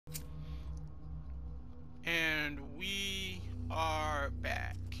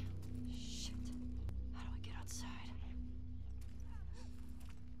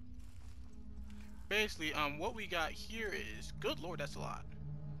basically, what we got here is, good lord, that's a lot.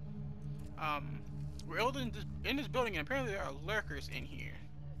 We're in this building, and apparently there are lurkers in here.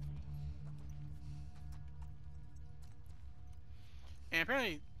 And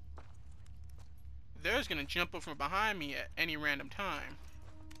apparently, they're gonna jump up from behind me at any random time.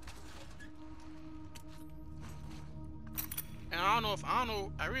 And I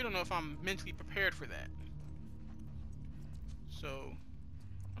really don't know if I'm mentally prepared for that. So,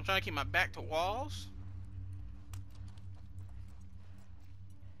 I'm trying to keep my back to walls.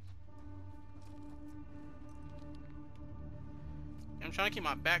 I'm trying to keep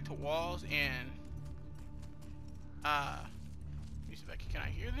my back to walls and let me see if can I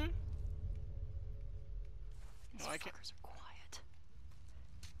hear them? No, I can't. Are quiet.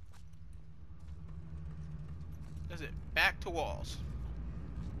 That's it. Back to walls.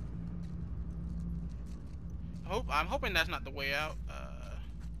 I'm hoping that's not the way out.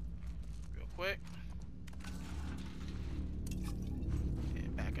 Real quick. Yeah,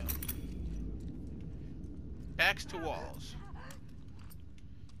 back up. Backs to walls.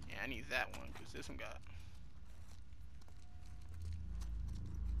 Yeah, I need that one because this one got.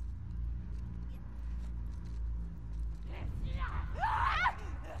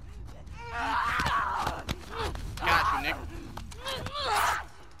 Got you, Nick.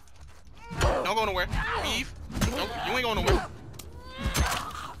 Don't go nowhere. Leave. Nope, you ain't going nowhere.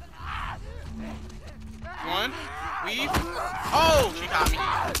 One. Leave. Oh, she got me.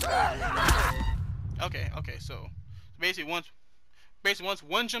 Okay, so basically once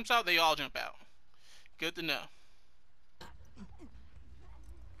one jumps out, they all jump out. Good to know.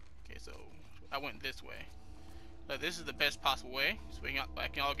 Okay, so I went this way. But this is the best possible way, so I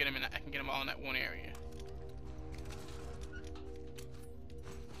can all get them in. I can get them all in that one area.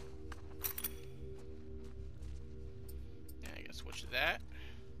 And I can switch to that.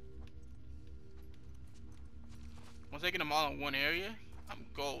 Once I get them all in one area, I'm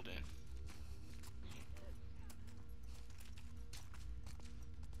golden.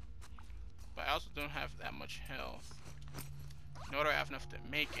 But I also don't have that much health. Nor do I have enough to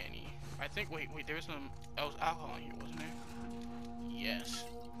make any. I think, wait, there's some else alcohol in here, wasn't there? Yes.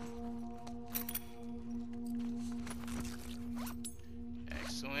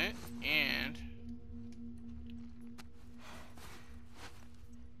 Excellent. And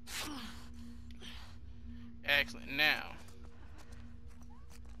excellent. Now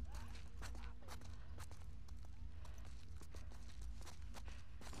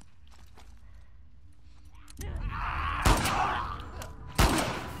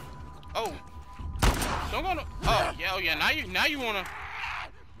oh, don't go no. Oh yeah. Now you wanna.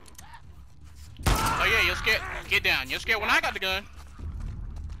 Oh yeah, you're scared. Get down. You're scared when I got the gun.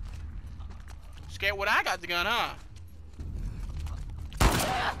 Scared when I got the gun, huh?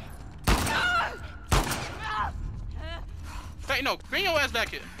 Hey, no, bring your ass back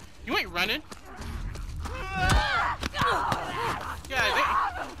here. You ain't running. Yeah,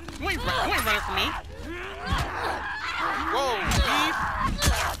 you ain't running from me. Whoa, weave.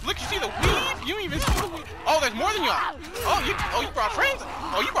 Look, you see the weave? You don't even see the weave. Oh, there's more than y'all. Oh, you brought friends.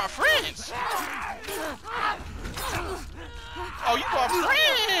 Oh, you brought friends. Oh, you brought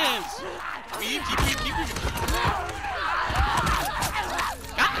friends. Weave, keep.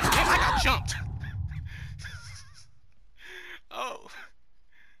 God damn, I got jumped. Oh.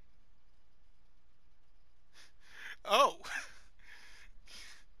 Oh.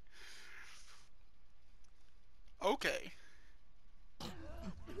 Okay.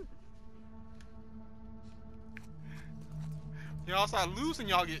 Y'all start losing,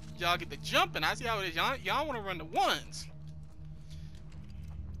 y'all get the jumping. I see how it is. Y'all want to run the ones.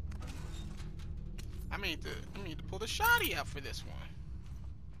 I need to pull the shotty out for this one.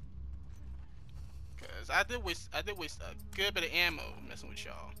 Cause I did waste a good bit of ammo messing with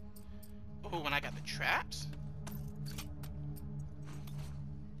y'all. Oh, when I got the traps.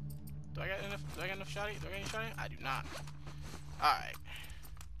 Do I got enough shotty? Do I got any shotty? I do not. Alright.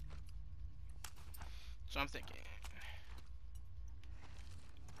 So I'm thinking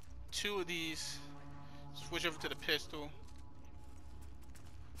 2 of these, switch over to the pistol.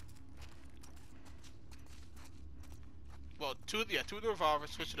 Well, 2 of the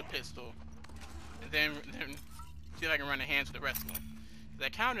revolvers, switch to the pistol. And then see if I can run the hands with the rest of them. I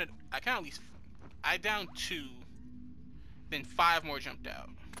counted at least, I downed 2, then 5 more jumped out.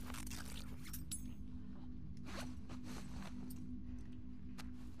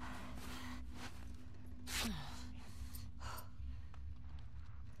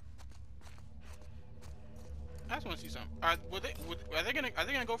 I just want to see something. Are they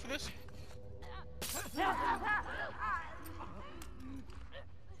gonna go for this?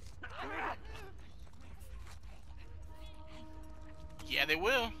 Yeah, they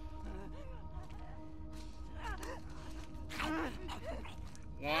will.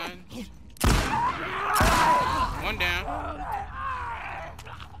 One down.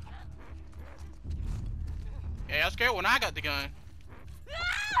 Yeah, y'all scared when I got the gun.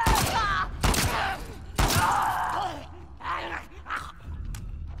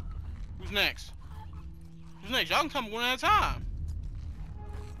 Who's next? Who's next? Y'all can come one at a time.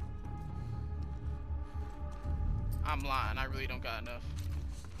 I'm lying. I really don't got enough.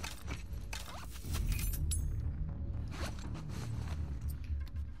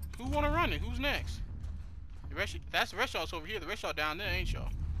 Who wanna run it? Who's next? The rest, that's the rest y'all's over here. The rest y'all down there, ain't y'all?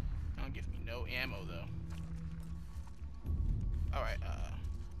 Don't give me no ammo though. All right.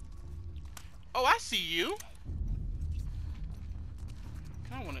 Oh, I see you.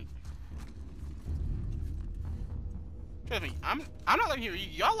 I wanna. Trust me, I'm not letting you.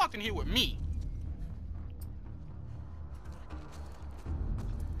 Y'all locked in here with me.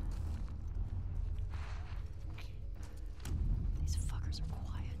 These fuckers are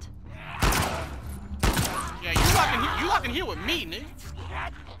quiet. Yeah, you locked in here with me, nigga.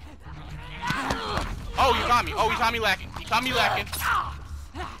 Oh, you got me. Oh, he caught me lacking. He caught me lacking.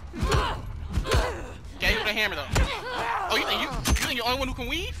 Get him with a hammer though. Oh, you think you're the only one who can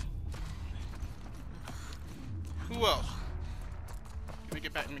weave? Who else? Let me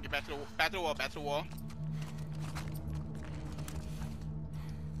get back to the wall.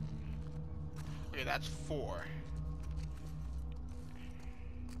 Okay, that's 4.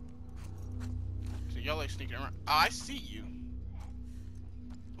 So y'all like sneaking around. Oh, I see you.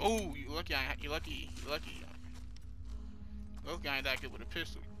 Oh, you lucky. You lucky. Those guys that good with a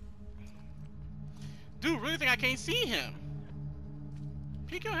pistol. Dude, really think I can't see him?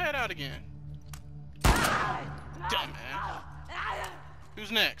 Peek your head out again. Dumbass.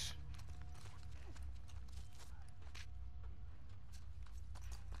 Who's next?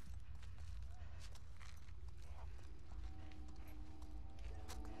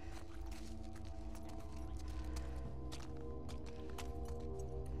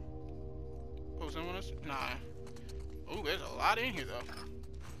 Oh, someone else? Nah. Oh, there's a lot in here though.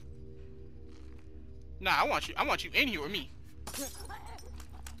 Nah, I want you in here with me.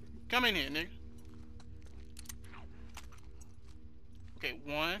 Come in here, nigga. Okay,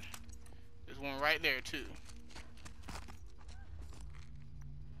 1. There's one right there too.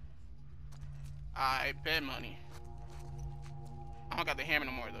 I bet money. I don't got the hammer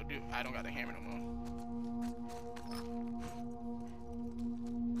no more though, dude. I don't got the hammer no more.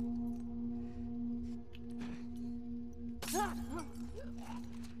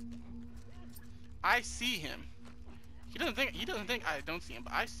 I see him. He doesn't think I don't see him,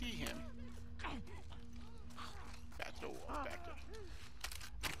 but I see him. Back to the wall, back to.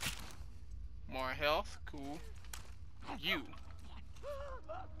 More health, cool. You.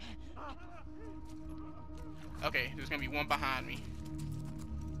 Okay, there's gonna be one behind me.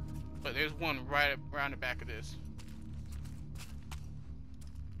 But there's one right around the back of this.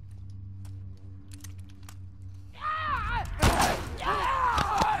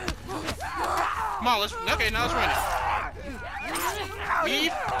 Come on, okay, now let's run it.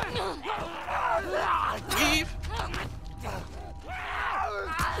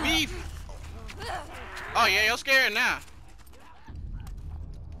 Leave. Oh yeah, y'all scared now.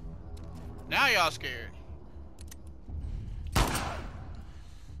 Now y'all scared.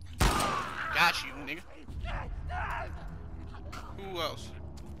 Got you, nigga. Who else?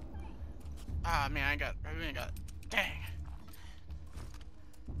 Ah man, I really ain't got. Dang.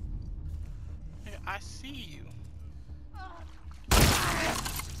 I see you.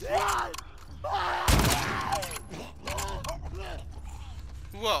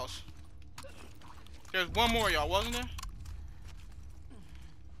 Who else? There's one more, y'all, wasn't there?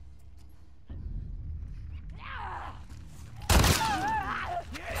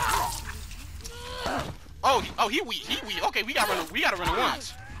 Oh, he weak. Okay, we gotta run it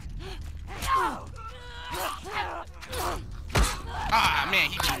once. Ah man,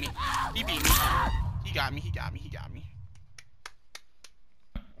 he beat me. He got me.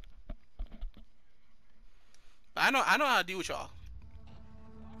 But I know how to deal with y'all.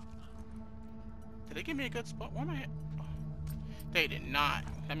 Did they give me a good spot? Why am I? They did not.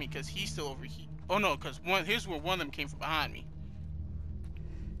 I mean, cause he's still over here. Oh no, cause here's where one of them came from behind me.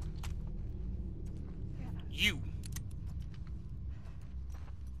 You.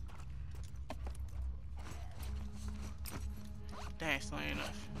 Dang, still ain't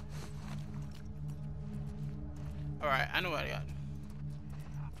enough. Alright, I know what I got.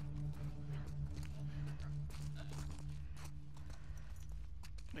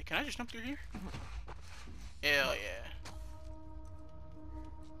 Wait, can I just jump through here? Hell yeah.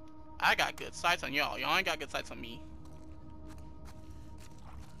 I got good sights on y'all. Y'all ain't got good sights on me.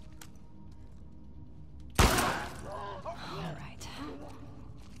 All right.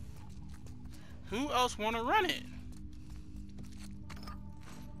 Who else want to run it?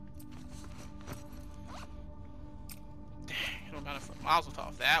 Dang, it don't matter for Mazel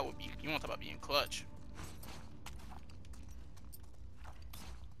Tov. That would be. You want to talk about being clutch?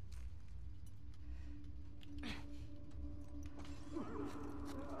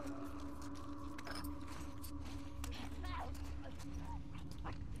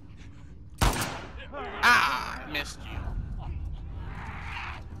 Ah, missed you.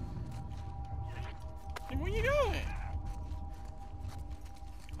 Hey, where you going?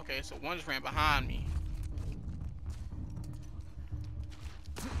 Okay, so one just ran behind me.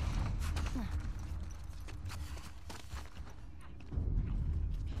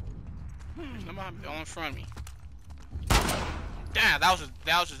 There's no behind me, they're all in front of me. Damn, that was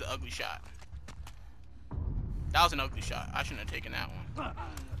just an ugly shot. That was an ugly shot. I shouldn't have taken that one.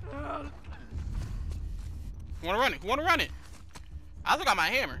 Who wanna run it? Who wanna run it? I still got my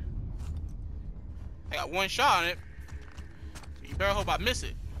hammer. I got one shot on it. You better hope I miss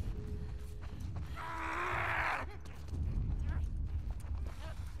it.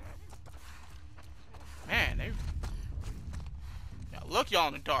 Man, they... Yeah, look y'all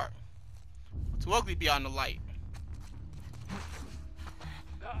in the dark. Too ugly to be out in the light.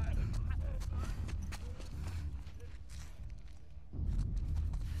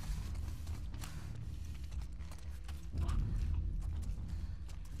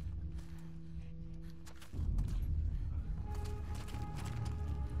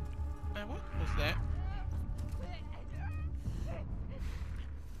 Man, what was that?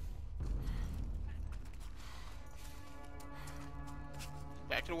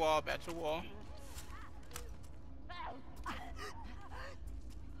 Back to the wall, back to the wall.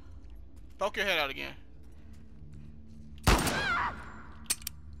 Poke your head out again.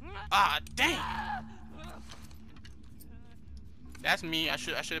 Ah, dang! That's me. I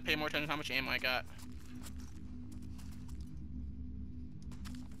should have paid more attention to how much ammo I got.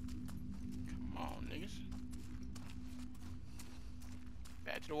 Come on, niggas.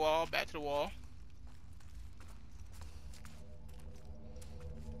 Back to the wall, back to the wall.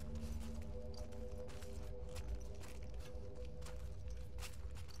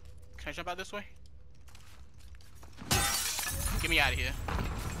 Can I jump out this way? Get me out of here.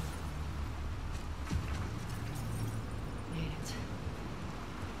 Made it.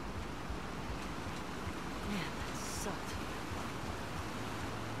 Man, that sucked.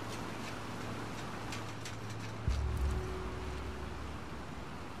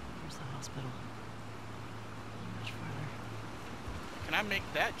 Where's the hospital? Not much farther. Can I make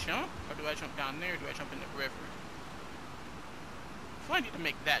that jump? Or do I jump down there? Or do I jump in the river? I feel like I need to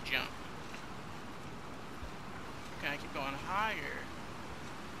make that jump. Can I keep going higher?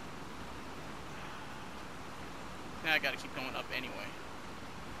 Now I gotta keep going up anyway.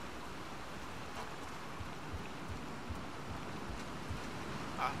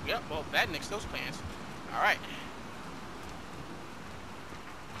 Yep, well, that nixed those plans. Alright.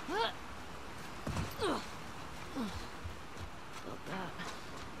 Felt that.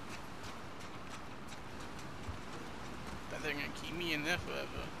 They're gonna keep me in there forever.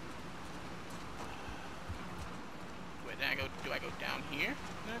 Wait, then do I go down here and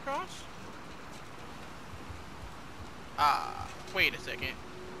then across? Wait a second.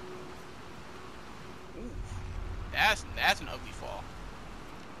 Ooh, that's an ugly fall.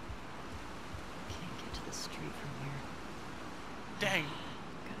 Can't get to the street from here. Dang.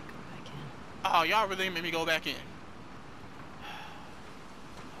 Gotta go back in. Oh, y'all really made me go back in.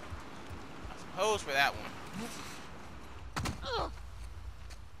 I suppose for that one.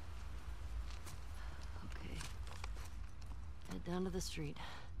 Okay. Head down to the street.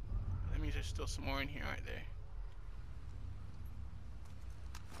 That means there's still some more in here, aren't there?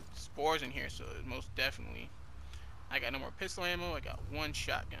 Spores in here, so most definitely. I got no more pistol ammo. I got one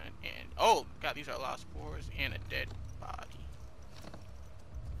shotgun, and oh god, these are a lot of spores and a dead body.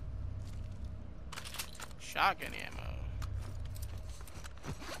 Shotgun ammo.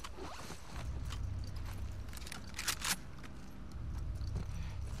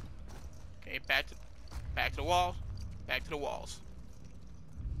 Okay, back to the walls. Back to the walls.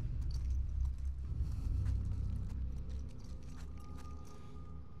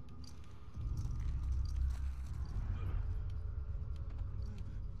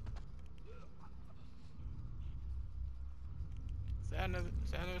 Is that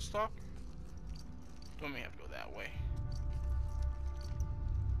another stalker? Don't may have to go that way.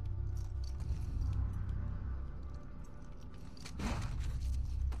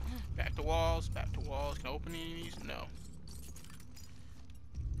 to walls, back to walls. Can I open any of these? No.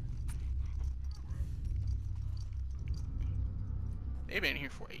 They've been here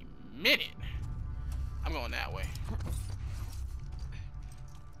for a minute. I'm going that way.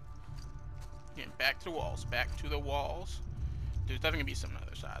 Getting back to the walls, back to the walls. There's definitely gonna be some on the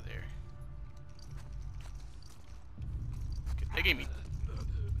other side there. Okay, they gave me.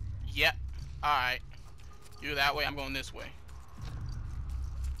 Yep. Alright. You that way, I'm going this way.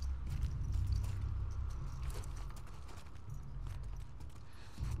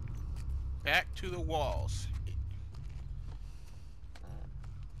 Back to the walls.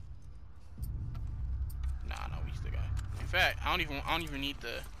 Nah, no, we still got. In fact, I don't even need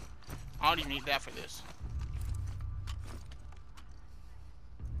that for this.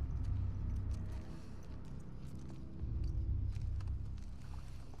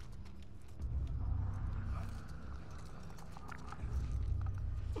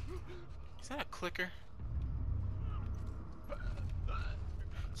 Is that a clicker?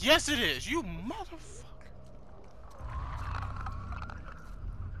 Yes, it is. You motherfucker.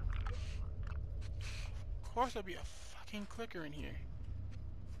 Of course, there'll be a fucking clicker in here.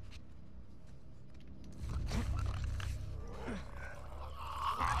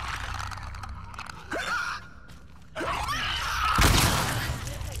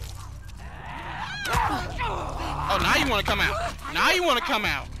 Oh, now you want to come out. Now you want to come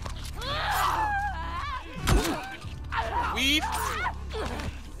out. Weave.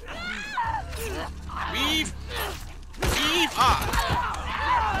 Weave. Weave. Ah.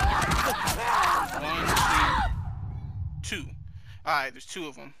 1, 2, 2. Alright, there's 2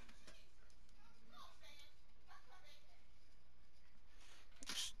 of them.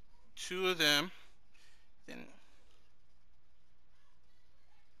 There's 2 of them. Then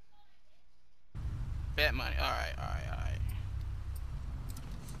bet money. Alright.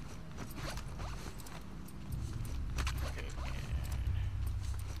 Okay,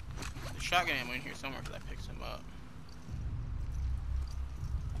 and the shotgun ammo in here somewhere because I picked some up.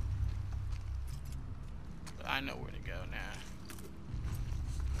 But I know where to go now.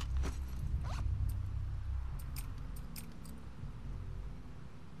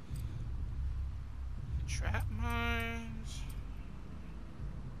 Trap mines.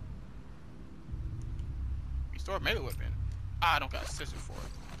 Restore melee weapon. Ah, I don't got a scissor for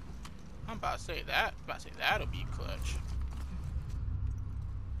it. I'm about to say that. That'll be clutch.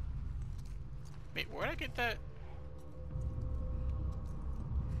 Wait, where'd I get that?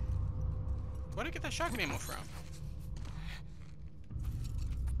 Where'd I get that shotgun ammo from?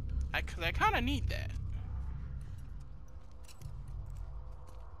 Cause I kind of need that.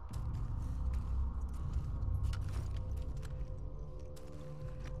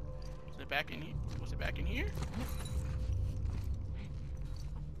 Was it back in here? Was it back in here?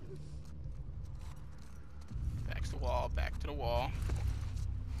 Back to the wall. Back to the wall.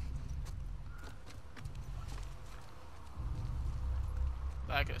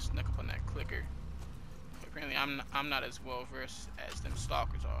 I could have snuck up on that clicker. But apparently, I'm not as well versed as them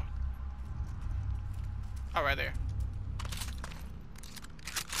stalkers are. Oh, right there.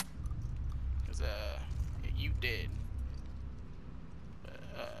 Cause yeah, you did.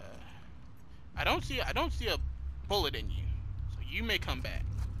 I don't see a bullet in you, so you may come back.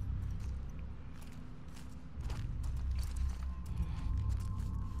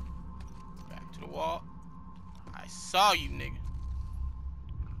 Back to the wall. I saw you, nigga.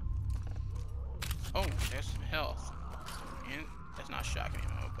 Oh, there's some health. And that's not shotgun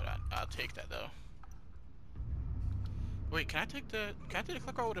ammo, but I'll take that though. Wait, can I take the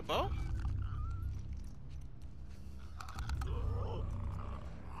clicker with a bow?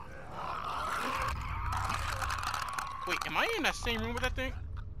 Wait, am I in that same room with that thing?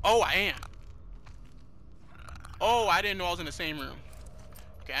 Oh, I am. Oh, I didn't know I was in the same room.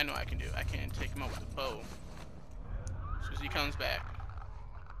 Okay, I know what I can do. I can take him out with the bow. As soon as he comes back.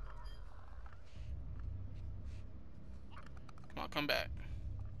 Come on, come back.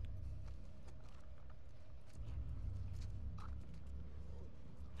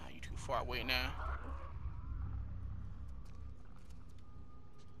 Nah, you too far away now.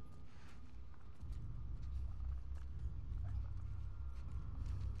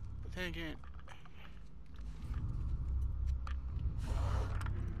 But then again,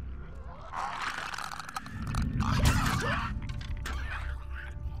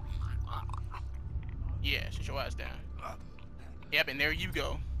 yeah, sit your ass down. Yep, and there you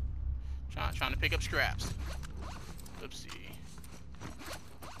go. Trying to pick up scraps. Oopsie.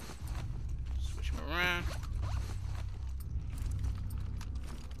 Switch him around.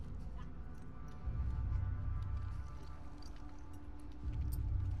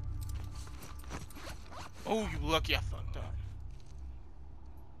 Oh, you lucky I fucked up.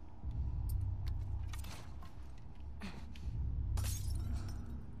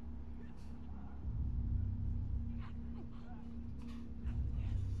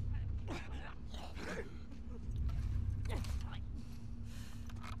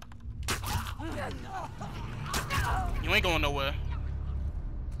 You ain't going nowhere.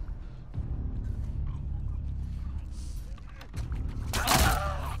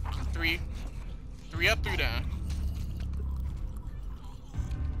 Three up, 3 down.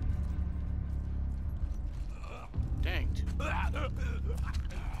 Dang.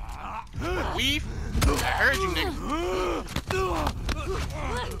 Weave? I heard you, nigga.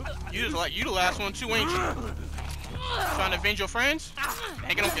 You the last one too, ain't you? Trying to avenge your friends?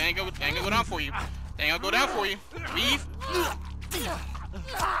 Ain't gonna go down for you. They ain't gonna go down for you. Weave? They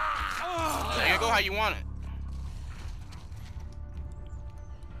ain't gonna go how you want it.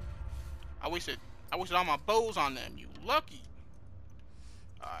 I wasted all my bows on them. You lucky.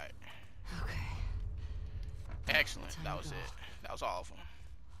 Alright. Okay. Excellent. That was it. That was all of them.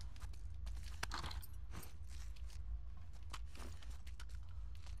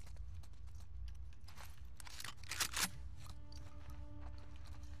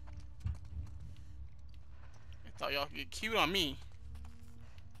 I thought y'all could get cute on me.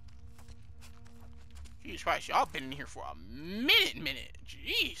 Jesus Christ, y'all been in here for a minute.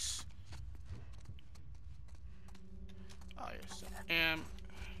 Jeez. Oh, yes. And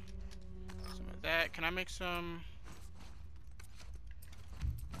some of that. Can I make some?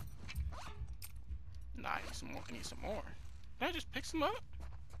 Nah, I need some more. I need some more. Did I just pick some up?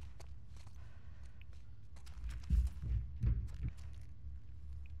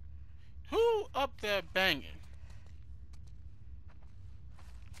 Who up there banging?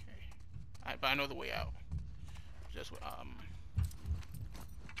 Okay. Alright, but I know the way out. Just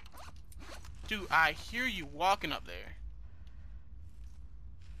dude, I hear you walking up there.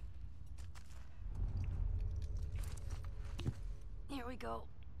 Here we go.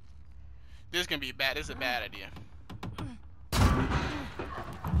 This is gonna be bad. This is a bad idea.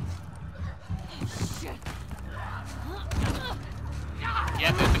 Shit.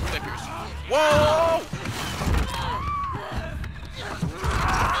 Yeah, there's the clickers. Whoa!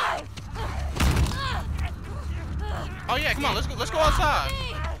 Oh yeah, come on, let's go outside.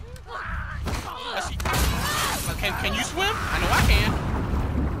 Let's see. Can you swim? I know I can.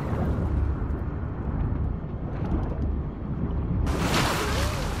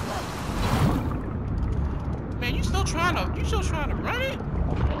 Man, you still trying to run it?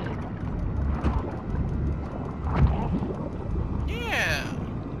 Yeah.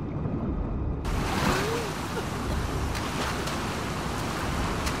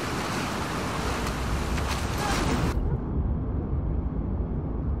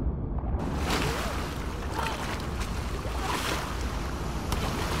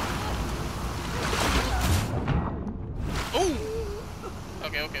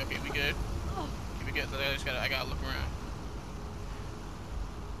 Okay, we good. Okay, we good. So I gotta look around.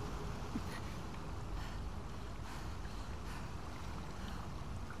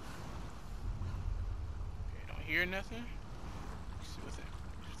 Okay, don't hear nothing. Let's see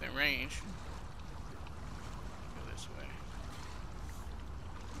within range. Go this way.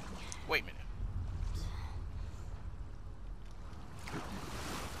 Wait a minute.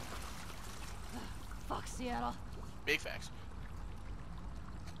 Fuck Seattle. Big facts.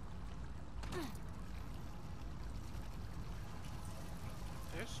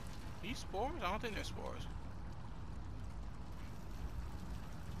 There's these spores? I don't think there's spores.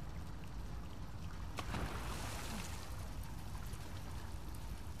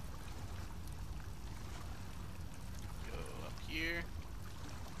 Go up here.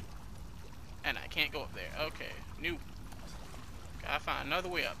 And I can't go up there. Okay. Nope. Gotta find another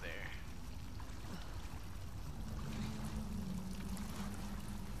way up there.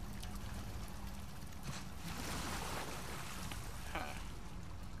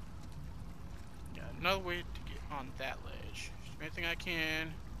 Another way to get on that ledge. Anything I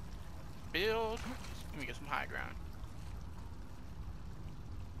can build. Let me get some high ground.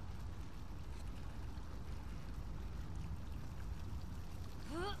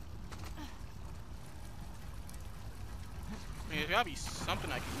 I mean, there's gotta be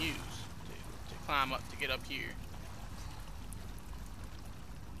something I can use to climb up to get up here.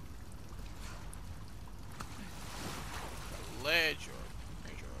 A ledge or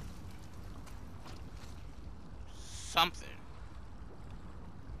something.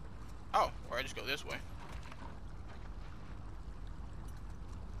 Oh, or I just go this way.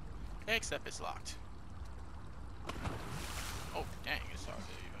 Except it's locked. Oh, dang, it's hard to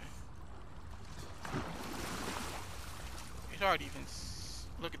do, man. hard to even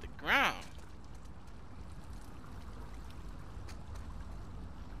look at the ground.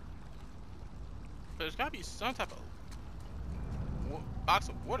 But there's gotta be some type of box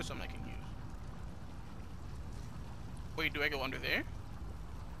of water, something I can use. Wait, do I go under there?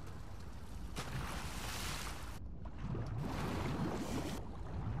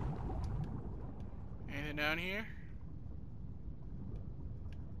 Anything down here?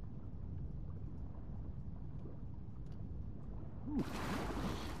 Not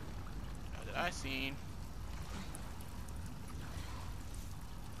that I seen.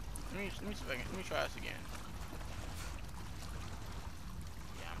 Let me see if I can, let me try this again.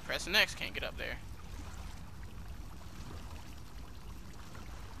 Yeah, I'm pressing X, can't get up there.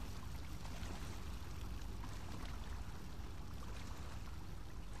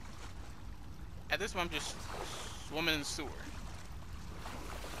 At this point, I'm just swimming in the sewer.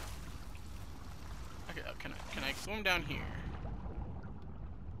 Okay, can I swim down here?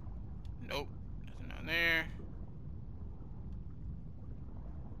 Nope, nothing down there.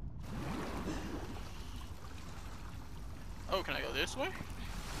 Oh, can I go this way?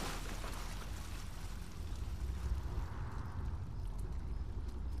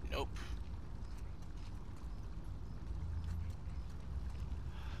 Nope.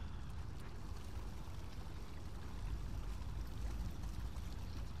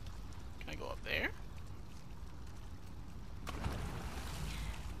 Can I go up there?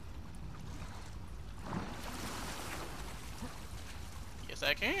 Yes,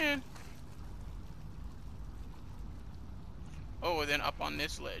 I can. Oh, then up on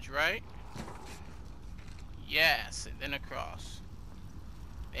this ledge, right? Yes, and then across.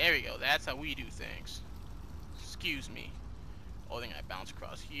 There we go. That's how we do things. Excuse me. Oh, then I bounce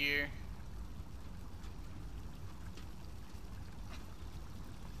across here.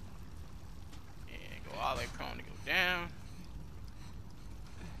 And go all the way prone to go down.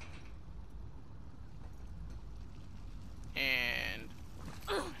 And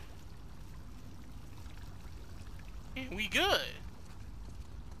we good.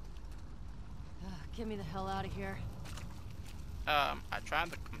 Get me the hell out of here. I'm trying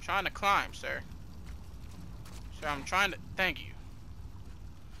to climb, sir. Sir, I'm trying to. Thank you.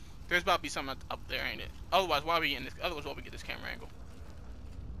 There's about to be something up there, ain't it? Otherwise, why we in this? Otherwise, why we get this camera angle?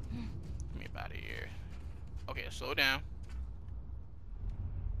 Get me up out of here. Okay, slow down.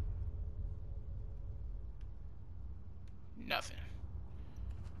 Nothing.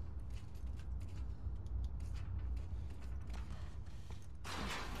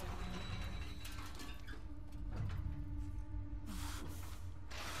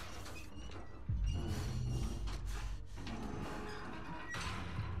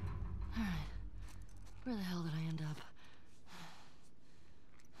 Where the hell did I end up?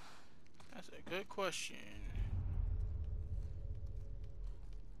 That's a good question.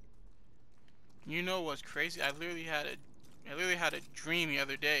 You know what's crazy? I literally had a dream the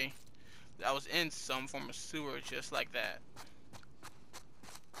other day that I was in some form of sewer just like that.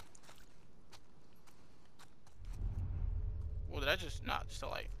 Well, did I just not just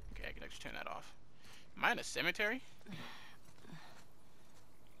like? Okay, I can actually turn that off. Am I in a cemetery?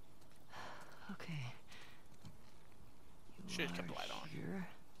 Okay. Should have kept the light on. Here.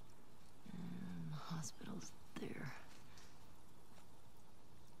 And the hospital's there.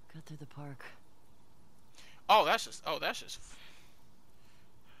 Cut through the park. Oh, that's just.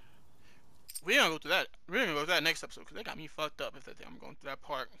 We're gonna go through that. We're gonna go through that next episode because they got me fucked up. If they think I'm going through that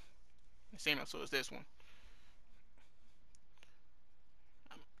park, the same episode as this one.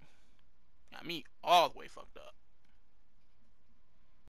 Got me all the way fucked up.